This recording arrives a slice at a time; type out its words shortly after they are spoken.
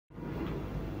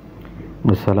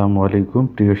আসসালামু আলাইকুম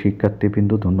প্রিয়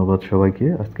শিক্ষার্থীবৃন্দ, ধন্যবাদ সবাইকে।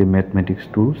 আজকে ম্যাথমেটিক্স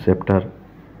 2 চ্যাপ্টার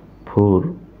 4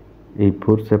 এই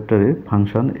 4 চ্যাপ্টারে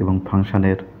ফাংশন এবং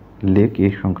ফাংশনের লেখ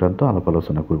এই সংক্রান্ত আলাপ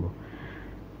আলোচনা করব।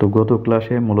 তো গত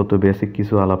ক্লাসে মূলত বেসিক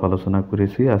কিছু আলাপ আলোচনা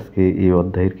করেছি। আজকে এই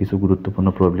অধ্যায়ের কিছু গুরুত্বপূর্ণ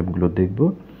প্রবলেমগুলো দেখব।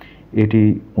 এটি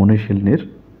অনুশীলনের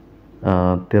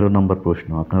 13 নম্বর প্রশ্ন।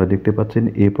 আপনারা দেখতে পাচ্ছেন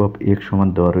এফ অফ এক্স সমান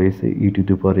দেওয়া রয়েছে ই to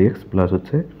the power x plus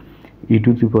হচ্ছে ই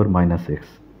to the power minus x.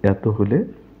 এত হলে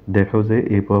দেখাও যে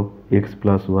F of x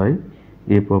plus Y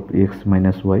F of x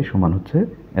minus Y সমান হচ্ছে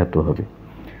এত হবে।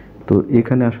 তো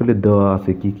এখানে আসলে দেওয়া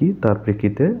আছে কি কি, তার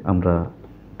প্রেক্ষিতে আমরা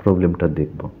প্রবলেমটা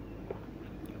দেখব।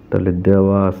 তাহলে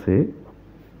দেওয়া আছে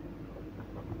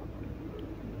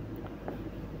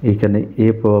এখানে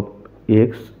F of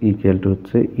x equal to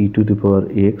হচ্ছে ই to the power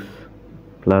x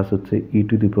plus হচ্ছে ই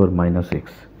to the power minus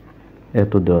x,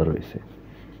 এত দেওয়া রয়েছে।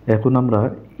 এখন আমরা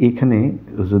এখানে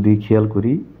যদি খেয়াল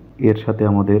করি, এর সাথে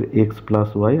আমাদের এক্স প্লাস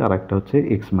ওয়াই আর একটা হচ্ছে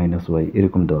এক্স মাইনাস ওয়াই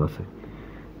এরকম দেওয়া আছে।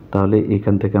 তাহলে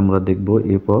এখান থেকে আমরা দেখব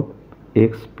F of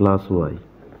x plus Y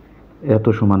এত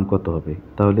সমান কত হবে।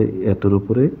 তাহলে এতর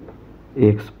উপরে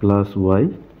এক্স প্লাস ওয়াই,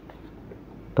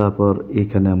 তারপর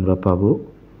এখানে আমরা পাবো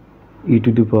ই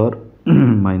টু দি পাওয়ার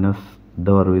মাইনাস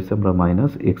দেওয়া রয়েছে, আমরা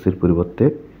মাইনাস এক্সের পরিবর্তে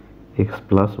এক্স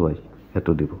প্লাস ওয়াই এত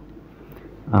দেব।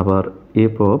 আবার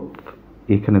এফ অফ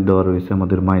এখানে দেওয়া রয়েছে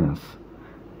আমাদের মাইনাস,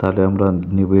 তাহলে আমরা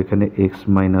নেব এখানে এক্স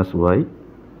মাইনাস ওয়াই,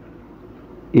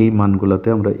 এই মানগুলোতে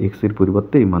আমরা এক্সের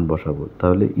পরিবর্তে এই মান বসাবো।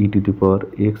 তাহলে ই to the power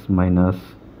x minus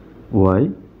Y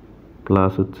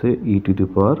plus হচ্ছে ই to the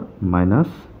power minus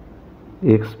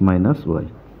x minus Y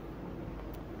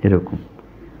এরকম।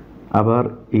 আবার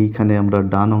এইখানে আমরা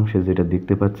ডান অংশে যেটা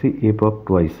দেখতে পাচ্ছি এফ অফ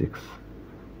টোয়াইস এক্স,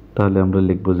 তাহলে আমরা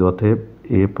লিখব যে অতএব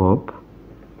এফ অফ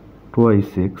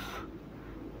টোয়াইস এক্স,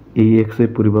 এই এক্সের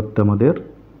পরিবর্তে আমাদের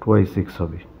টোয়াইস এক্স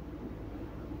হবে,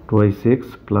 টোয়াইস এক্স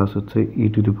প্লাস হচ্ছে ই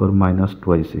to the power minus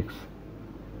twice x.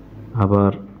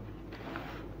 আবার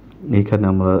এখানে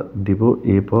আমরা দিব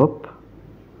এফ অফ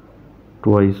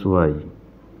টোয়াইস ওয়াই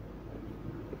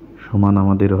সমান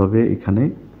আমাদের হবে এখানে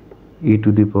ই to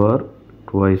the power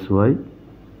twice Y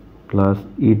plus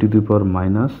E to the power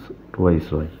minus twice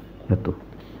Y এত।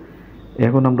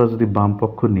 এখন আমরা যদি বাম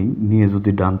পক্ষ নিয়ে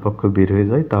যদি ডান পক্ষ বের হয়ে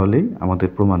যায় তাহলেই আমাদের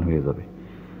প্রমাণ হয়ে যাবে।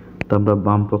 তো আমরা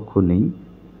বাম পক্ষ নিই,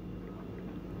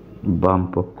 বাম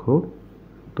পক্ষ,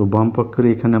 তো বাম পক্ষের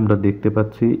এখানে আমরা দেখতে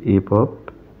পাচ্ছি F of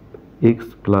x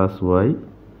plus Y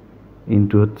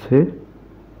into হচ্ছে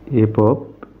F of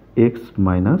x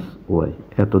minus Y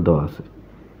এত দেওয়া আছে।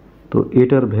 তো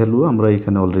এটার ভ্যালু আমরা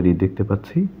এখানে অলরেডি দেখতে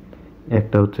পাচ্ছি,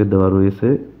 একটা হচ্ছে দেওয়া রয়েছে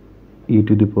ই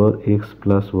to the power x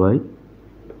plus Y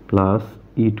plus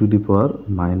E to the power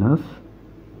minus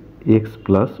x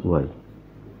plus Y,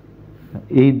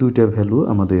 এই দুইটা ভ্যালু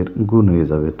আমাদের গুণ হয়ে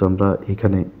যাবে। তো আমরা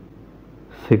এখানে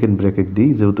সেকেন্ড ব্র্যাকেট দিই,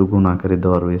 যেহেতু গুণ আকারে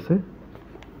দেওয়া রয়েছে।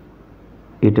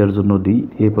 এটার জন্য দিই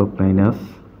F of minus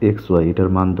x Y, এটার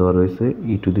মান দেওয়া রয়েছে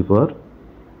ই to the power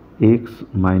x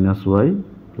minus Y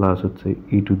plus হচ্ছে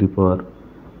ই to the power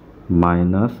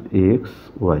minus x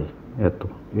Y এত,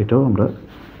 এটাও আমরা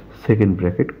সেকেন্ড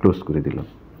ব্র্যাকেট ক্লোজ করে দিলাম।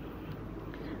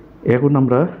 এখন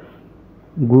আমরা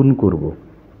গুণ করব।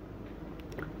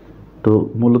 তো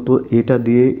মূলত এটা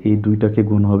দিয়ে এই দুইটাকে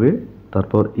গুণ হবে,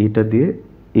 তারপর এটা দিয়ে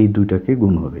এই দুইটাকে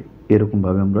গুণ হবে,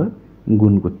 এরকমভাবে আমরা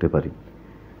গুণ করতে পারি।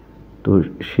 তো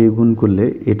সে গুণ করলে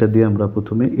এটা দিয়ে আমরা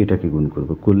প্রথমে এটাকে গুণ করব,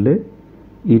 করলে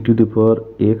ই to the power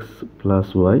x plus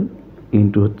Y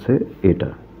into হচ্ছে এটা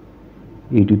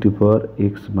ই to the power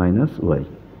x minus Y,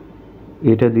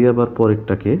 এটা দিয়ে আবার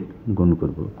পরেরটাকে গুণ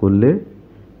করব, করলে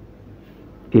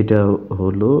এটা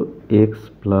হলো এক্স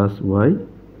প্লাস ওয়াই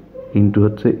ইন্টু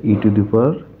হচ্ছে ই to the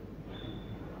power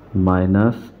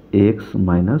minus x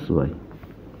minus Y,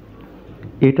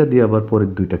 এটা দিয়ে আবার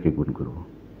পরের দুইটাকে গুণ করব।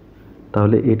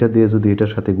 তাহলে এটা দিয়ে যদি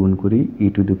এটার সাথে গুণ করি ই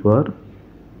to the power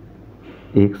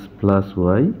x plus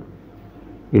Y,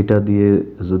 এটা দিয়ে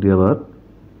যদি আবার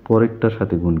পরেরটার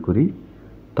সাথে গুণ করি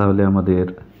তাহলে আমাদের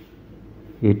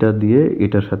এটা দিয়ে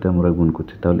এটার সাথে আমরা গুণ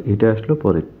করছি, তাহলে এটা আসলো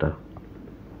পরেরটা,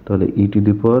 তাহলে ই to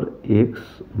the power x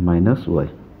minus Y.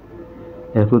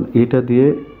 এখন এটা দিয়ে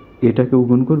এটাকেও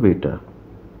গুণ করবে এটা,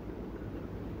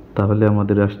 তাহলে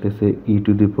আমাদের আসতেছে ই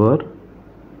to the power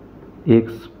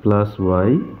x plus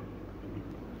Y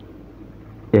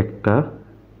একটা,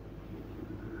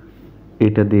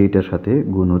 এটা দিয়ে এটার সাথে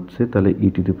গুণ হচ্ছে, তাহলে ই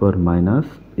to the power minus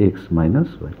x minus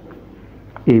Y.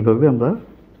 এইভাবে আমরা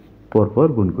পরপর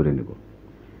গুণ করে নেব।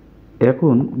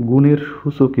 এখন গুণের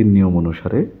সূচকের নিয়ম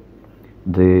অনুসারে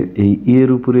যে এই এর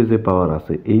উপরে যে পাওয়ার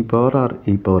আছে এই পাওয়ার আর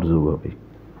এই পাওয়ার যোগ হবে,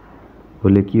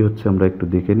 হলে কি হচ্ছে আমরা একটু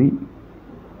দেখে নিই।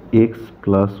 এক্স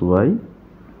প্লাস ওয়াই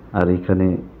আর এখানে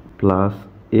প্লাস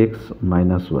এক্স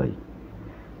মাইনাস ওয়াই,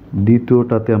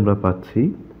 দ্বিতীয়টাতে আমরা পাচ্ছি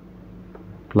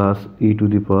plus E to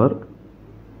the power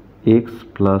x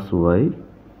plus Y,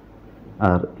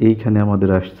 আর এইখানে আমাদের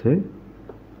আসছে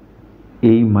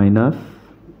এই মাইনাস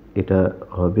এটা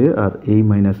হবে, আর এই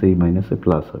মাইনাসে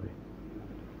প্লাস হবে,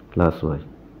 প্লাস ওয়াই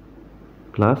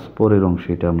প্লাস পরের অংশে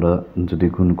এটা আমরা যদি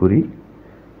গুণ করি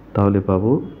তাহলে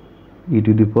পাবো ই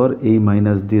টু দি পাওয়ার এই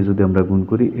মাইনাস দিয়ে যদি আমরা গুণ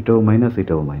করি এটাও মাইনাস,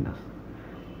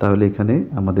 তাহলে এখানে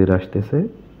আমাদের আসতেছে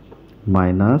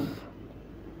মাইনাস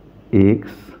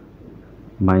এক্স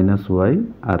মাইনাস ওয়াই,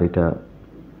 আর এটা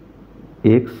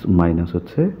এক্স মাইনাস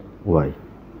হচ্ছে ওয়াই।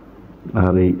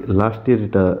 আর এই লাস্টের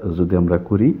এটা যদি আমরা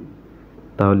করি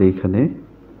তাহলে এখানে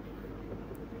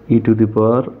ই to the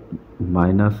power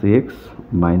minus x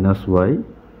minus Y,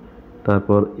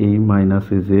 তারপর এই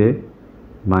মাইনাসে যে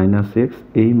মাইনাস এক্স,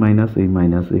 এই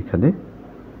মাইনাস এখানে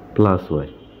প্লাস ওয়াই,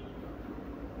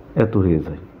 এত হয়ে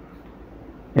যায়।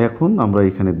 এখন আমরা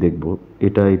এখানে দেখব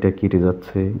এটা কেটে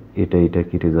যাচ্ছে, এটা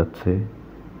কেটে যাচ্ছে,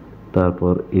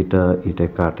 তারপর এটা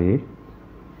কাটে,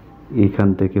 এখান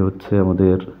থেকে হচ্ছে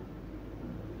আমাদের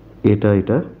এটা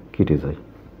কেটে যায়,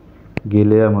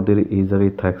 গেলে আমাদের এই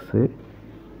জায়গায় থাকছে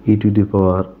ই to the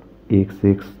power x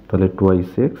x, তাহলে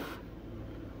টোয়াইস এক্স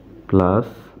প্লাস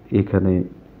এখানে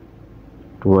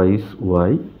টোয়াইস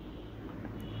ওয়াই,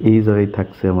 এই জায়গায়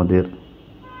থাকছে আমাদের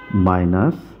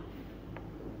minus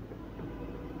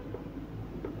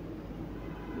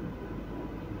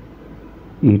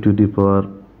E to the power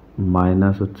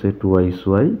minus হচ্ছে টোয়াইস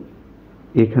ওয়াই,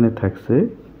 এখানে থাকছে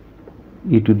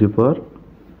ই to the power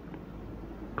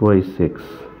twice x.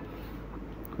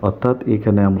 অর্থাৎ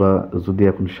এখানে আমরা যদি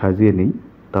এখন সাজিয়ে নিই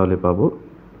তাহলে পাবো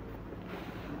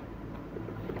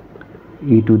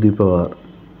ই to the power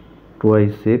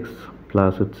twice x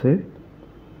plus হচ্ছে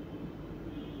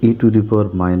ই to the power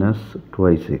minus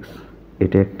twice x,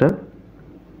 এটা একটা,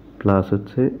 প্লাস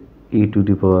হচ্ছে ই to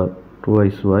the power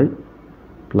twice Y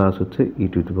plus হচ্ছে ই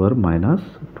to the power minus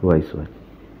twice Y.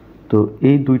 তো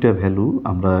এই দুইটা ভ্যালু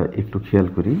আমরা একটু খেয়াল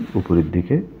করি উপরের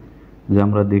দিকে, যে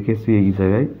আমরা দেখেছি এই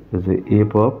জায়গায় যে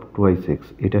এফ অফ টোয়াইস এক্স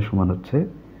এটা সমান হচ্ছে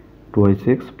টোয়াইস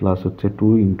এক্স প্লাস হচ্ছে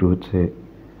 2 ইন্টু হচ্ছে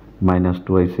মাইনাস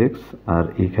টোয়াইস এক্স, আর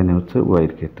এইখানে হচ্ছে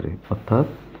ওয়াইয়ের ক্ষেত্রে, অর্থাৎ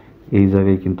এই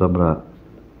জায়গায় কিন্তু আমরা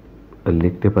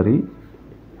লিখতে পারি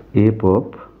F of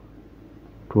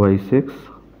twice x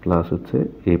plus হচ্ছে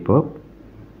এফ অফ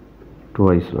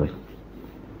টোয়াইস ওয়াই,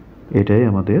 এটাই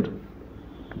আমাদের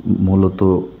মূলত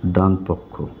ডান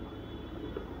পক্ষ।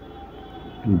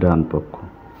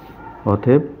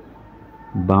 অতএব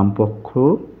বাম পক্ষ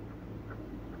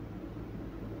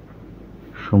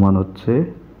সমান হচ্ছে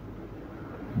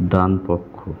ডান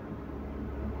পক্ষ,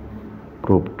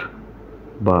 প্রুভড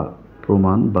বা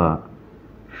প্রমাণ বা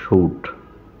শোড,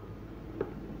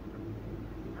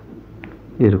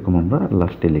 এরকম আমরা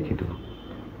লাস্টে লিখে দেব।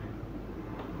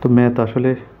 তো ম্যাথ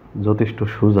আসলে যথেষ্ট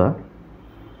সোজা।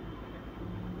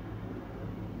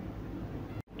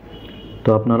 তো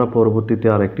আপনারা পরবর্তীতে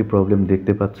আরেকটি প্রবলেম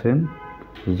দেখতে পাচ্ছেন,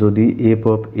 যদি এফ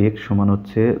অফ এক্স সমান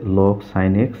হচ্ছে লগ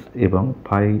সাইন এক্স এবং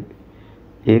ফাই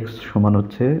এক্স সমান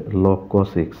হচ্ছে লগ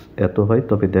কস এক্স এত হয়,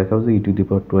 তবে দেখাও যে ই to the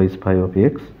power twice phi of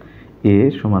x এ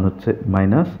সমান হচ্ছে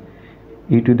minus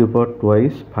E to the power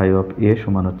twice phi of এ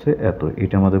সমান হচ্ছে এত,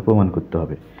 এটা আমাদের প্রমাণ করতে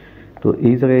হবে। তো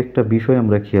এই জায়গায় একটা বিষয়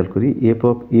আমরা খেয়াল করি, এফ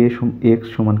অফ এ এক্স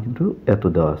সমান কিন্তু এত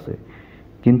দেওয়া আছে,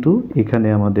 কিন্তু এখানে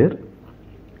আমাদের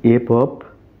এফ অফ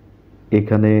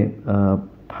এখানে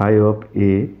ফাই অফ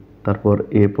এ, তারপর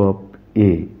এফ অফ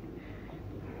এ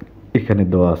এখানে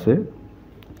দেওয়া আছে,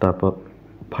 তারপর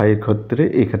ফাইয়ের ক্ষেত্রে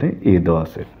এখানে এ দেওয়া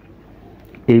আছে।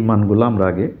 এই মানগুলো আমরা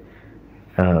আগে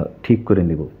ঠিক করে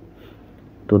নিব।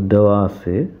 তো দেওয়া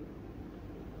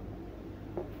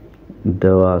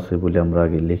আছে বলে আমরা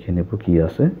আগে লিখে নেব কি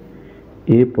আছে।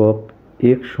 এফ অফ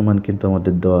এক্স সমান কিন্তু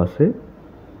আমাদের দেওয়া আছে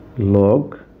লগ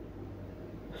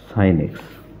সাইন এক্স,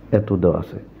 এত দেওয়া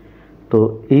আছে। তো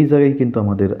এই জায়গায় কিন্তু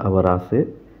আমাদের আবার আছে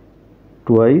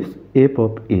টোয়াইস এফ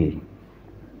অফ এ,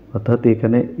 অর্থাৎ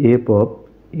এখানে এফ অফ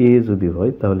এ যদি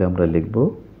হয় তাহলে আমরা লিখব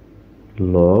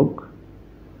লগ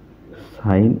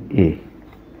সাইন এ,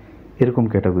 এরকম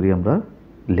ক্যাটাগরি আমরা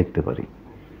লিখতে পারি।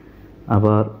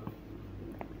 আবার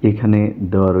এখানে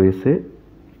দেওয়া রয়েছে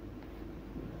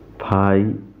ফাই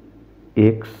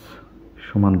এক্স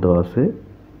সমান দেওয়া আছে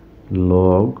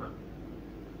লগ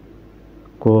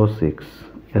কস এক্স,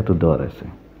 এত দেওয়া আছে।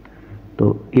 তো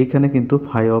এখানে কিন্তু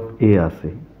ফাই অফ এ আছে,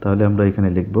 তাহলে আমরা এখানে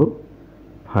লিখব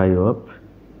ফাই অফ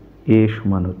এ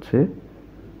সমান হচ্ছে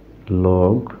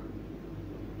লগ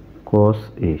কস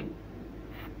এ,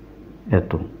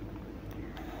 এত।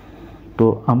 তো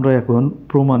আমরা এখন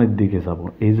প্রমাণের দিকে যাব।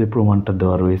 এই যে প্রমাণটা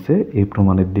দেওয়া রয়েছে এই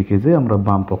প্রমাণের দিকে যে আমরা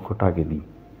বাম পক্ষটা আগে নিই।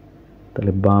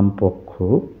 তাহলে বাম পক্ষ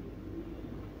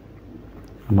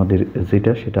আমাদের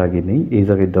যেটা সেটা আগে নেই। এই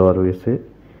জায়গায় দেওয়া রয়েছে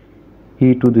e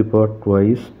to the power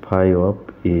twice 5 of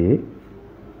a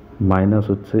minus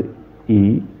হচ্ছে e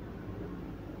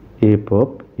f অফ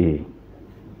a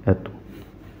এত।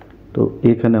 তো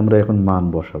এখানে আমরা এখন মান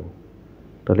বসাবো।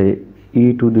 তাহলে e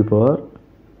to the power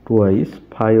twice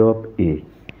 5 of a,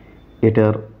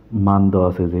 এটার মান দেওয়া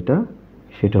আছে যেটা,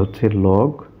 সেটা হচ্ছে লগ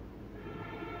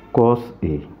cos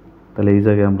a। তাহলে এই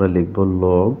জায়গায় আমরা লিখব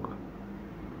লগ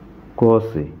cos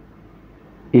a,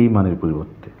 এই মানের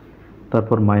পরিবর্তে।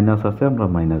 তারপর মাইনাস আছে, আমরা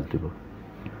মাইনাস দেব।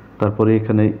 তারপরে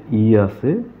এখানে ই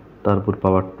আছে, তারপর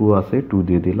পাওয়ার 2 আছে, 2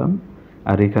 দিয়ে দিলাম।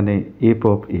 আর এখানে F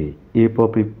of A, F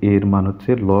of এর মান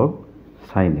হচ্ছে লগ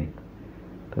সাইন এ।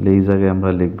 তাহলে এই জায়গায়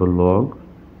আমরা লিখব লগ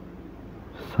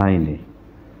সাইন এ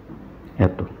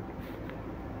এত।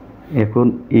 এখন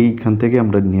এইখান থেকে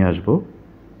আমরা নিয়ে আসব,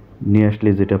 নিয়ে আসলে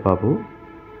যেটা পাবো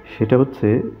সেটা হচ্ছে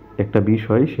একটা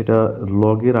বিষয়, সেটা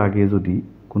লগের আগে যদি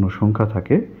কোনো সংখ্যা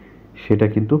থাকে সেটা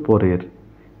কিন্তু পরের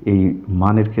এই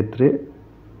মানের ক্ষেত্রে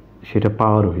সেটা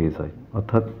পাওয়ার হয়ে যায়।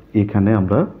 অর্থাৎ এখানে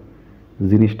আমরা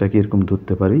জিনিসটাকে এরকম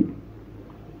ধরতে পারি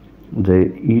যে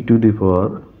ই to the power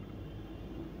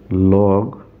log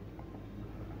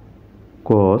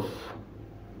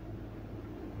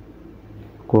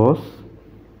cos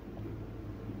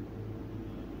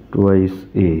twice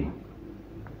a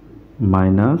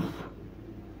minus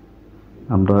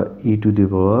আমরা ই to the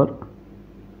power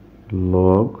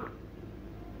log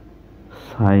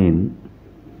sign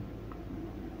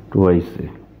twice a,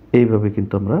 এইভাবে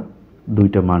কিন্তু আমরা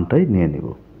দুইটা মানটাই নিয়ে নেব।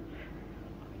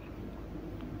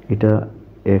 এটা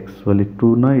অ্যাকচুয়ালি 2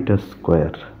 না, এটা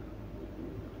স্কোয়ার,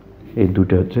 এই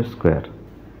দুটো হচ্ছে স্কোয়ার।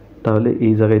 তাহলে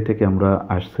এই জায়গায় থেকে আমরা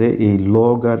আসছে এই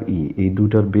লগ আর ই, এই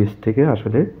দুটার বেস থেকে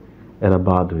আসলে এরা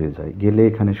বাদ হয়ে যায়, গেলে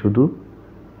এখানে শুধু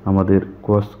আমাদের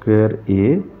cos স্কোয়ার এ,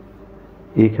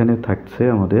 এখানে থাকছে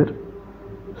আমাদের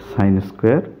সাইন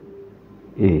স্কোয়ার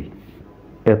এ,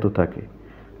 এত থাকে।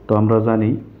 তো আমরা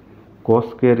জানি cos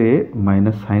স্কোয়ার এ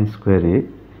মাইনাস সাইন স্কোয়ার এ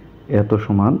এত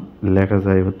সমান লেখা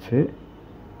যায় হচ্ছে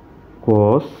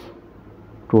cos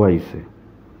টোয়াইস এ,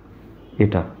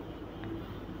 এটা।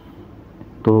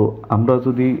 তো আমরা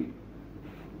যদি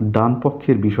ডান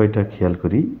পক্ষের বিষয়টা খেয়াল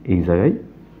করি, এই জায়গায়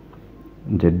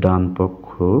যে ডান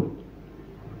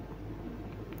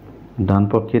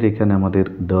পক্ষের এখানে আমাদের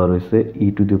দেওয়া রয়েছে ই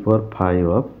to the power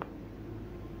 5 of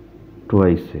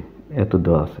twice এ, এত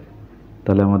দেওয়া আছে।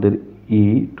 তাহলে আমাদের ই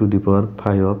টু দি পাওয়ার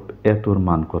 5 অফ এতর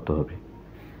মান কত হবে?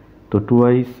 তো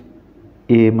টোয়াইস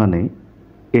এ মানে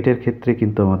এটার ক্ষেত্রে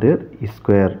কিন্তু আমাদের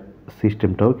স্কোয়ার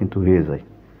সিস্টেমটাও কিন্তু হয়ে যায়।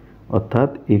 অর্থাৎ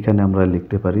এখানে আমরা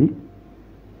লিখতে পারি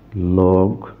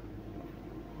লগ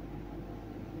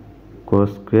cos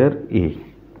স্কোয়ার এ।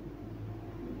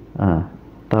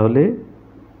 তাহলে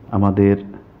আমাদের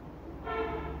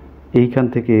এইখান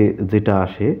থেকে যেটা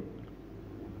আসে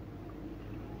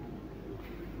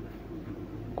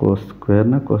cos স্কোয়ার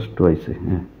না cos টোয়াইস এ,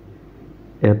 হ্যাঁ,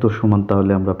 এত সমান,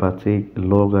 তাহলে আমরা পাচ্ছি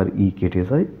লগ আর ই কেটে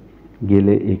যায়,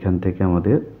 গেলে এখান থেকে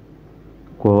আমাদের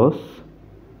cos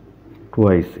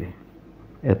টোয়াইস এ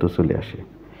এত চলে আসে।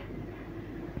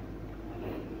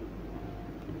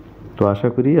 তো আশা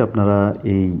করি আপনারা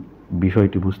এই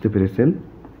বিষয়টি বুঝতে পেরেছেন।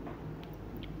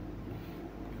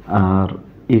 আর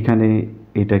এখানে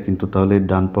এটা কিন্তু তাহলে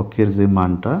ডান পক্ষের যে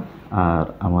মানটা আর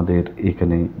আমাদের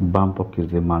এখানে বাম পক্ষের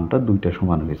যে মানটা দুইটা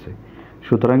সমান হয়েছে।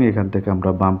 সুতরাং এখান থেকে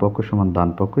আমরা বাম পক্ষ সমান ডান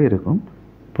পক্ষ এরকম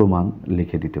প্রমাণ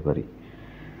লিখে দিতে পারি।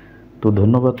 তো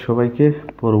ধন্যবাদ সবাইকে।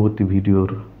 পরবর্তী ভিডিওর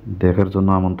দেখার জন্য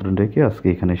আমন্ত্রণ রেখে আজকে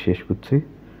এখানে শেষ করছি।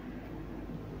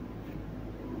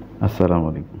 আসসালামু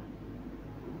আলাইকুম।